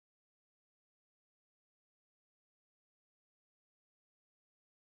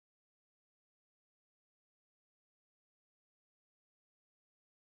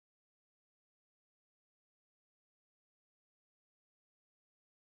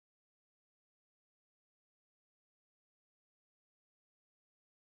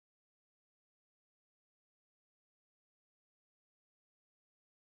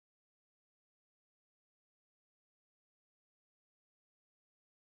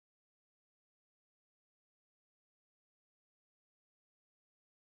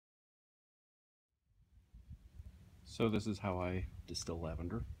So this is how I distill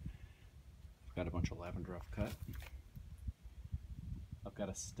lavender. I've got a bunch of lavender I've cut. I've got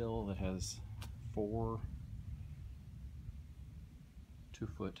a still that has 4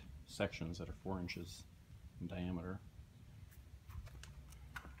 2-foot sections that are 4 inches in diameter.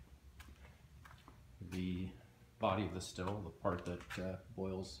 The body of the still, the part that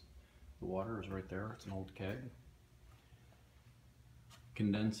boils the water, is right there. It's an old keg.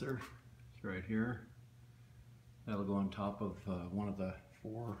 Condenser is right here. That'll go on top of one of the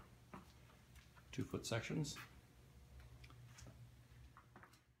 4 2-foot sections.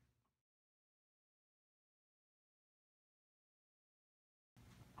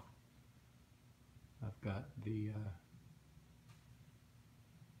 I've got the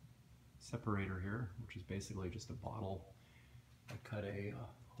separator here, which is basically just a bottle. I cut a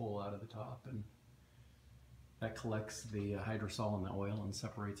hole out of the top, and that collects the hydrosol in the oil and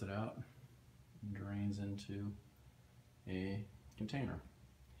separates it out and drains into a container.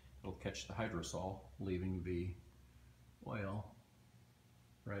 It'll catch the hydrosol, leaving the oil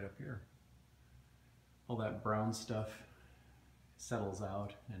right up here. All that brown stuff settles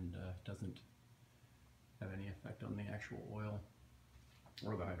out and doesn't have any effect on the actual oil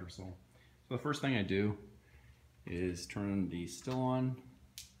or the hydrosol. So the first thing I do is turn the still on.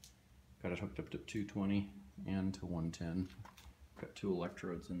 Got it hooked up to 220 and to 110. Got 2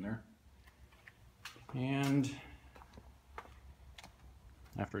 electrodes in there. And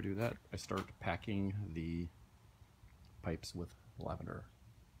after I do that, I start packing the pipes with lavender.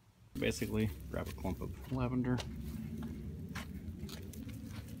 Basically, grab a clump of lavender,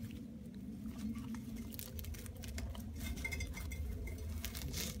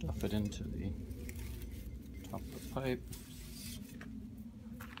 stuff it into the top of the pipe,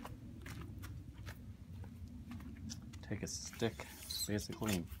 take a stick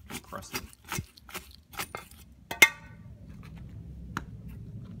basically and press it,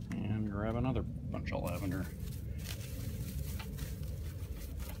 and grab another bunch of lavender,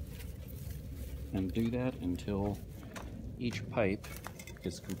 and do that until each pipe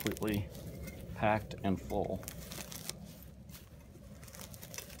is completely packed and full.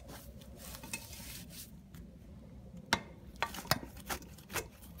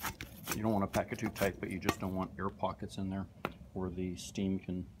 You don't want to pack it too tight, but you just don't want air pockets in there where the steam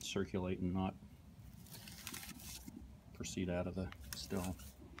can circulate and not proceed out of the still.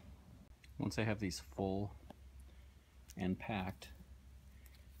 Once I have these full and packed,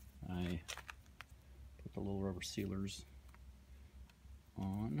 I put the little rubber sealers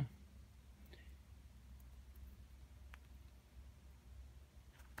on.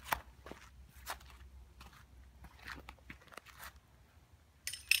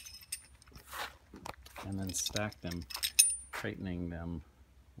 And then stack them, tightening them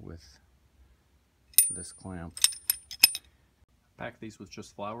with this clamp. Pack these with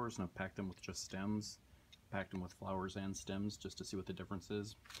just flowers, and I've packed them with just stems. Packed them with flowers and stems just to see what the difference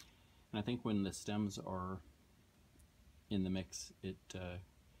is. And I think when the stems are in the mix, it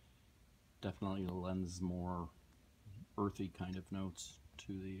definitely lends more earthy kind of notes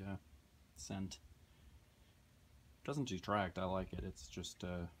to the scent. It doesn't detract, I like it. It's just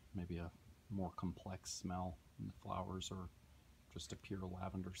maybe a more complex smell, and the flowers are just a pure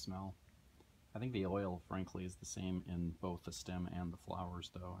lavender smell. I think the oil, frankly, is the same in both the stem and the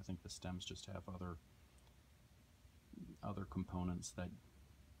flowers, though. I think the stems just have other components that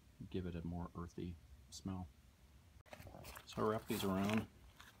give it a more earthy smell. So I wrap these around.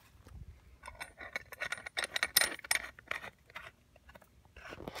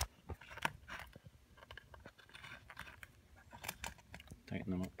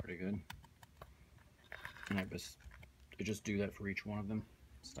 Tighten them up pretty good. And I just do that for each one of them.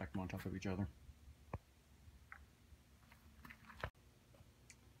 Stack them on top of each other.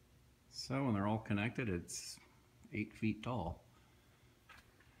 So when they're all connected, it's 8 feet tall.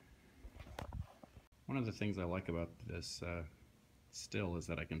 One of the things I like about this still is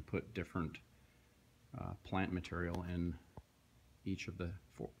that I can put different plant material in each of the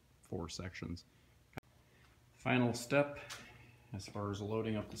four sections. Final step as far as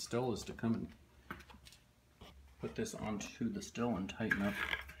loading up the still is to come and put this onto the still and tighten up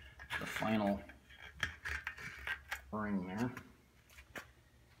the final ring there.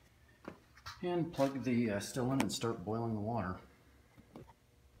 And plug the still in and start boiling the water. With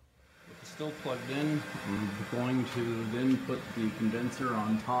the still plugged in, I'm going to then put the condenser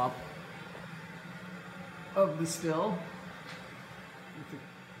on top of the still.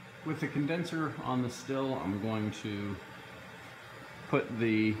 With the condenser on the still, I'm going to put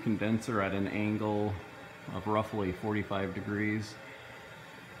the condenser at an angle of roughly 45 degrees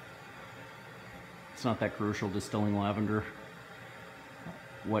It's not that crucial distilling lavender,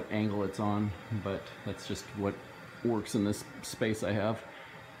 what angle it's on, but that's just what works in this space I have.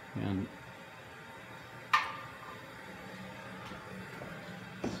 And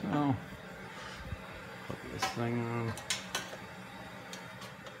so, put this thing on.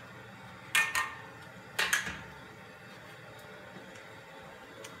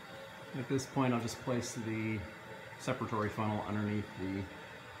 At this point, I'll just place the separatory funnel underneath the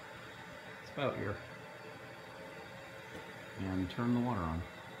spout here and turn the water on.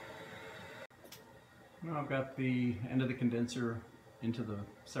 Now I've got the end of the condenser into the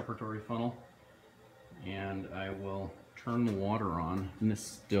separatory funnel, and I will turn the water on in this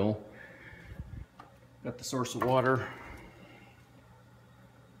still. Got the source of water.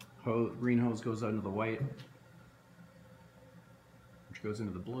 Green hose goes into the white, which goes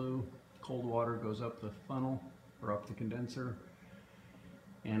into the blue. Cold water goes up the funnel, or up the condenser,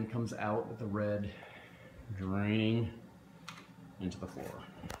 and comes out with the red draining into the floor.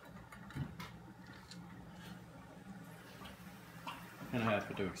 And I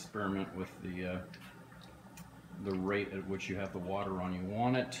have to experiment with the rate at which you have the water on. You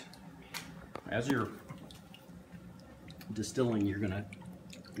want it, as you're distilling, you're going to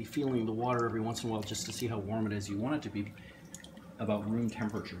be feeling the water every once in a while just to see how warm it is. You want it to be about room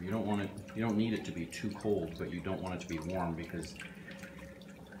temperature. You don't need it to be too cold, but you don't want it to be warm, because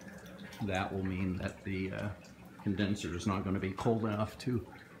that will mean that the condenser is not going to be cold enough to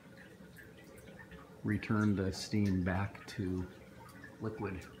return the steam back to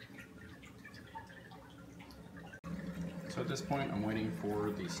liquid. So at this point, I'm waiting for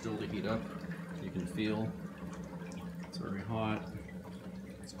the still to heat up. You can feel it's very hot.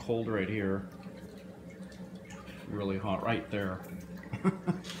 It's cold right here. Really hot right there.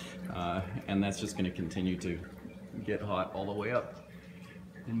 And that's just going to continue to get hot all the way up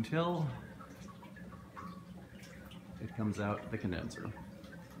until it comes out the condenser.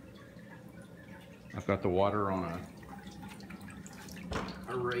 I've got the water on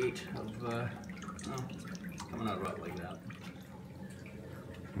a rate of coming out about like that.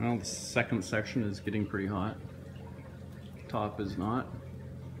 Well, the second section is getting pretty hot. Top is not.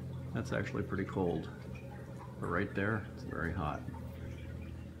 That's actually pretty cold. But right there, it's very hot.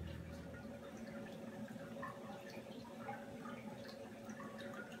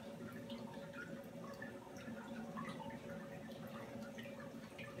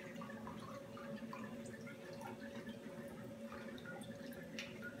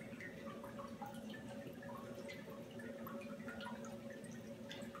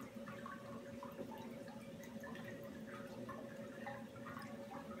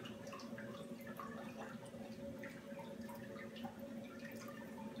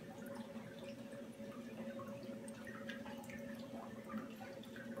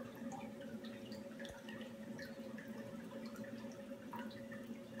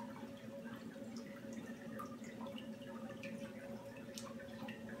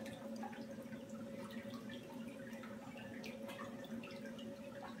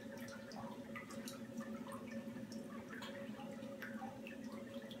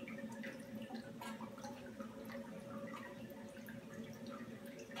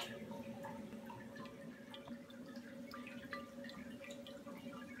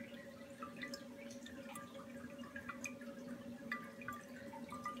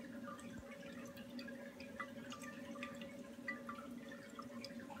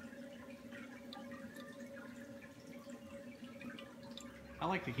 I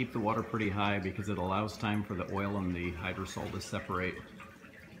like to keep the water pretty high because it allows time for the oil and the hydrosol to separate.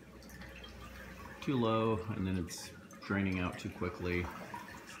 Too low and then it's draining out too quickly.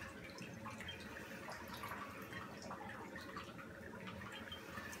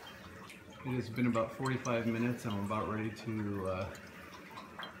 It has been about 45 minutes and I'm about ready to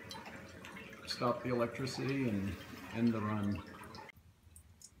stop the electricity and end the run.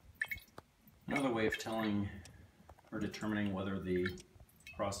 Another way of telling or determining whether the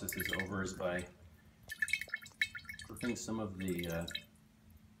process is over is by putting some of the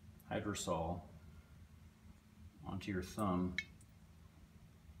hydrosol onto your thumb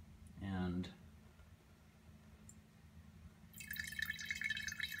and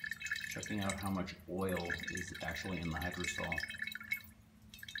checking out how much oil is actually in the hydrosol.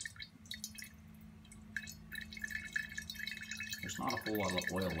 There's not a whole lot of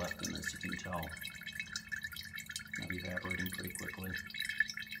oil left in this, you can tell. It's not evaporating pretty quickly.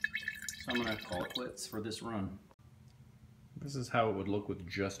 So I'm going to call it quits for this run. This is how it would look with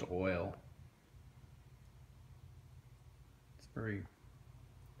just oil. It's very,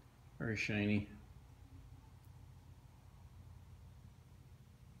 very shiny.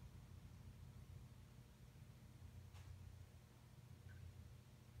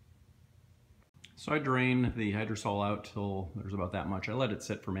 So I drain the hydrosol out till there's about that much. I let it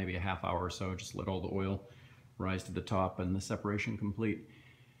sit for maybe a half hour or so, just let all the oil rise to the top and the separation complete.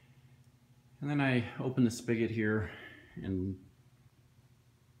 And then I open the spigot here and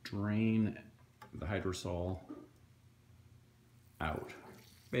drain the hydrosol out,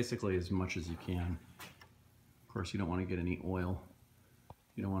 basically as much as you can. Of course, you don't want to get any oil.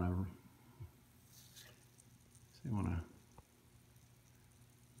 You don't want to,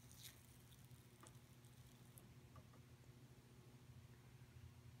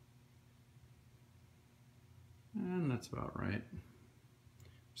 and that's about right.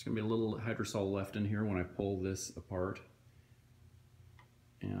 There's going to be a little hydrosol left in here when I pull this apart.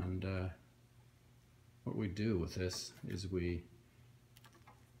 And what we do with this is we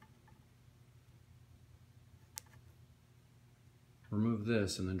remove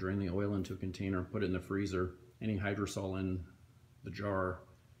this and then drain the oil into a container, put it in the freezer. Any hydrosol in the jar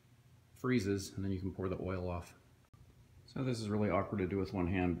freezes, and then you can pour the oil off. So this is really awkward to do with one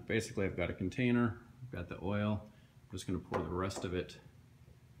hand. Basically, I've got a container, I've got the oil. I'm just going to pour the rest of it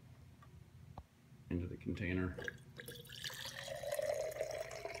into the container.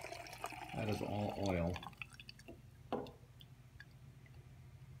 That is all oil.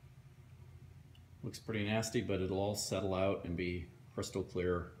 Looks pretty nasty, but it'll all settle out and be crystal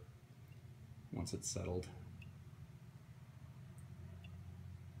clear once it's settled.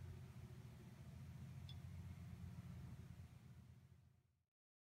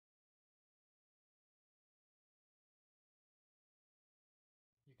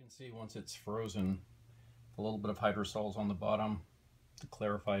 You can see once it's frozen, a little bit of hydrosol's on the bottom, the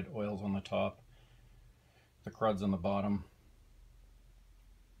clarified oil's on the top, the crud's on the bottom,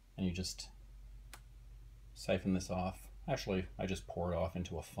 and you just siphon this off. Actually, I just pour it off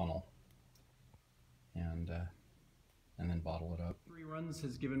into a funnel and then bottle it up. 3 runs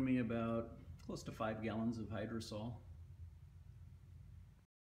has given me about close to 5 gallons of hydrosol.